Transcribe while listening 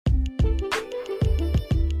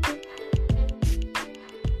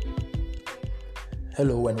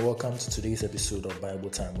Hello and welcome to today's episode of Bible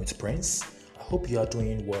Time with Prince. I hope you are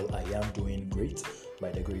doing well. I am doing great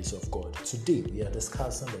by the grace of God. Today we are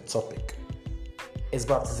discussing the topic, is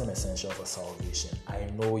baptism essential for salvation? I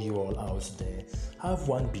know you all out there have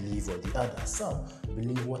one belief or the other. Some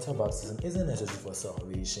believe water baptism isn't necessary for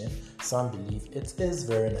salvation. Some believe it is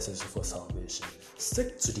very necessary for salvation.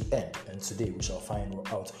 Stick to the end, and today we shall find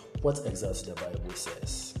out what exactly the Bible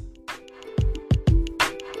says.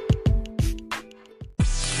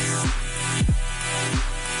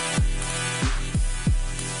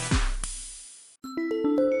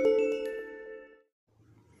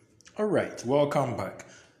 Alright, welcome back.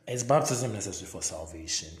 Is baptism necessary for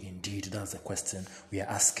salvation? Indeed, that's the question we are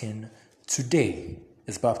asking today.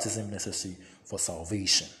 Is baptism necessary for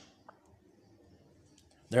salvation?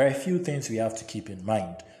 There are a few things we have to keep in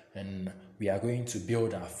mind, and we are going to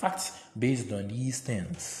build our facts based on these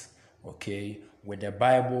things, okay, with the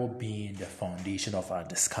Bible being the foundation of our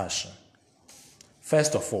discussion.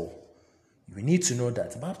 First of all, we need to know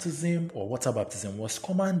that baptism or water baptism was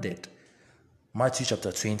commanded. Matthew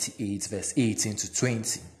chapter 28, verse 18 to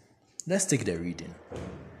 20. Let's take the reading.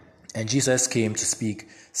 And Jesus came to speak,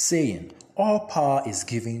 saying, All power is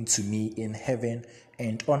given to me in heaven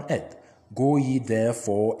and on earth. Go ye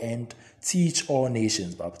therefore and teach all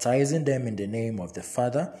nations, baptizing them in the name of the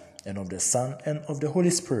Father and of the Son and of the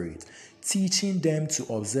Holy Spirit, teaching them to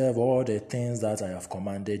observe all the things that I have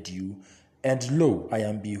commanded you. And lo, I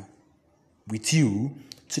am with you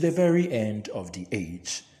to the very end of the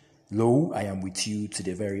age. Lo, I am with you to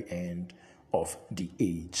the very end of the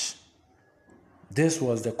age. This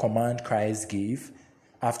was the command Christ gave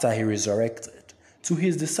after he resurrected to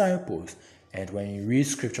his disciples. And when you read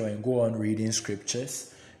scripture and go on reading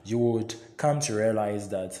scriptures, you would come to realize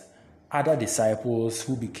that other disciples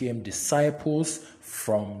who became disciples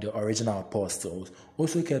from the original apostles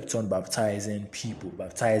also kept on baptizing people,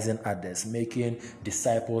 baptizing others, making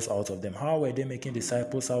disciples out of them. How were they making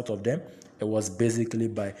disciples out of them? It was basically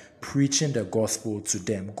by preaching the gospel to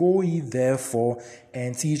them. Go ye therefore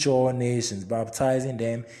and teach all nations, baptizing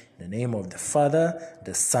them in the name of the Father,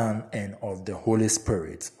 the Son, and of the Holy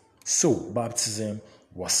Spirit. So, baptism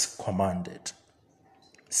was commanded.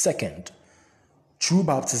 Second, through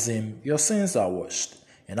baptism, your sins are washed.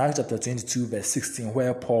 In Acts chapter 22, verse 16,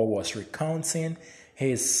 where Paul was recounting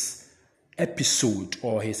his episode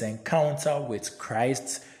or his encounter with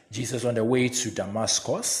Christ Jesus on the way to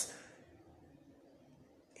Damascus,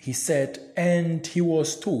 he said, and he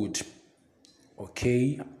was told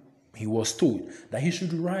that he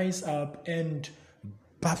should rise up and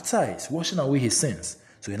baptize, washing away his sins.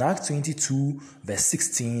 So in Acts 22, verse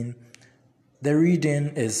 16, the reading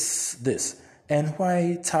is this, And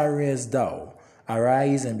why tarriest thou?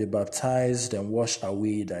 Arise and be baptized and wash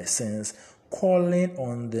away thy sins, calling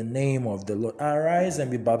on the name of the Lord. Arise and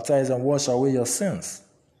be baptized and wash away your sins,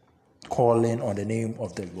 calling on the name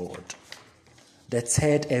of the Lord. The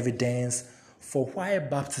third evidence for why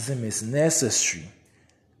baptism is necessary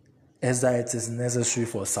is that it is necessary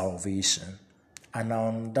for salvation. An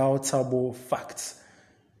undoubtable fact.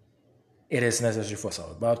 It is necessary for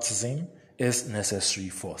salvation. Baptism is necessary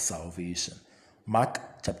for salvation. Mark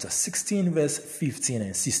chapter 16, verse 15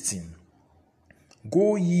 and 16.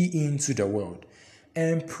 Go ye into the world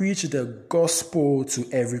and preach the gospel to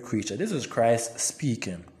every creature. This is Christ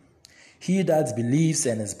speaking. He that believes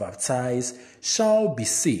and is baptized shall be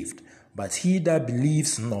saved, but he that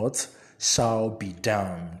believes not shall be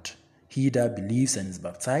damned. He that believes and is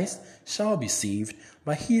baptized shall be saved,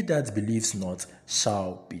 but he that believes not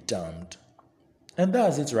shall be damned. And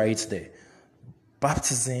that's it right there.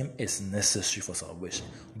 Baptism is necessary for salvation.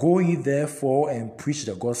 Go ye therefore and preach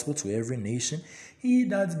the gospel to every nation. He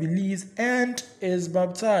that believes and is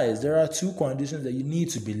baptized. There are two conditions that you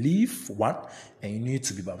need to believe, one, and you need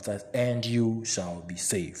to be baptized, and you shall be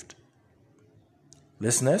saved.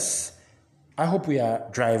 Listeners, I hope we are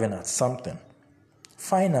driving at something.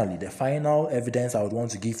 Finally, the final evidence I would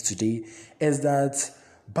want to give today is that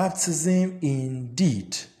baptism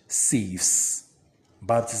indeed saves.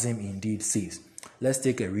 Baptism indeed saves. Let's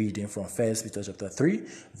take a reading from 1 Peter chapter 3,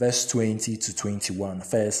 verse 20 to 21.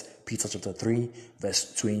 1 Peter chapter 3,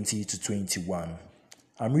 verse 20 to 21.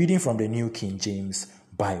 I'm reading from the New King James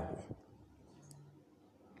Bible.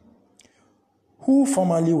 Who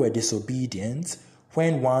formerly were disobedient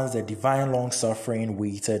when once the divine long-suffering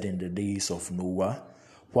waited in the days of Noah,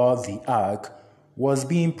 while the ark was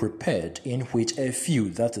being prepared, in which a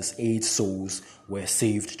few, that is 8 souls, were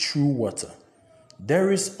saved through water.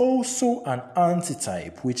 There is also an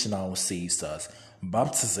antitype which now saves us.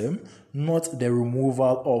 Baptism, not the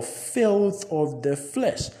removal of filth of the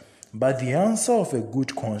flesh, but the answer of a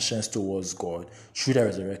good conscience towards God through the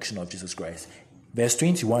resurrection of Jesus Christ. Verse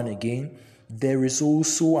 21 again, there is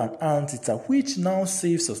also an antitype which now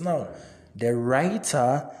saves us. Now, the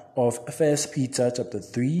writer of 1 Peter chapter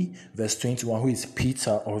 3, verse 21, who is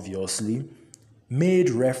Peter, obviously, made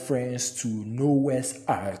reference to Noah's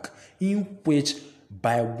ark, in which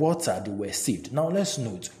by water they were saved. Now let's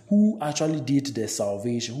note, who actually did the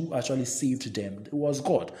salvation, who actually saved them? It was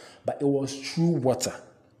God, but it was through water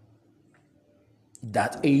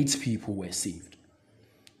that 8 people were saved.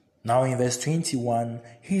 Now in verse 21,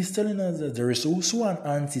 he's telling us that there is also an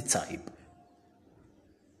antitype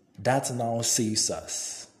that now saves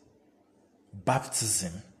us.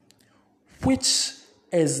 Baptism, which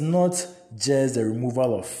is not just the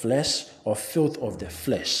removal of flesh or filth of the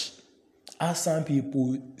flesh, as some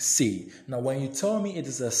people say. Now, when you tell me it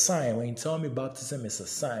is a sign, when you tell me baptism is a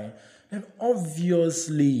sign, then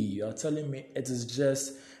obviously you're telling me it is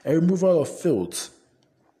just a removal of filth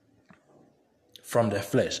from the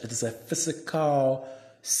flesh. It is a physical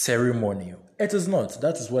ceremony. It is not.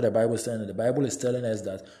 That is what the Bible is telling us. The Bible is telling us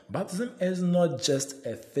that baptism is not just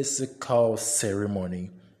a physical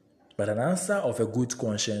ceremony, but an answer of a good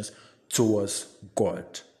conscience towards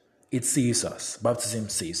God. It saves us. Baptism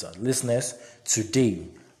saves us. Listeners, today,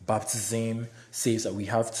 baptism saves us. We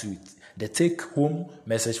have to. The take-home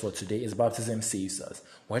message for today is baptism saves us.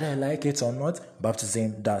 Whether I like it or not,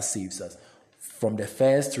 baptism does save us. From the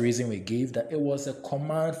first reason we gave, that it was a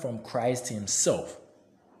command from Christ himself.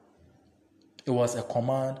 It was a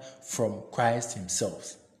command from Christ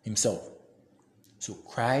himself. So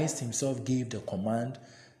Christ himself gave the command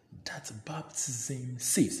that baptism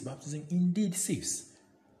saves. Baptism indeed saves.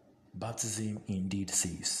 Baptism indeed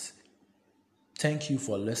saves. Thank you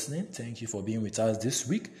for listening. Thank you for being with us this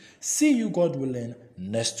week. See you, God willing,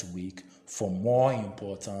 next week for more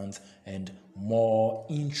important and more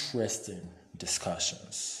interesting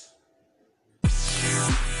discussions.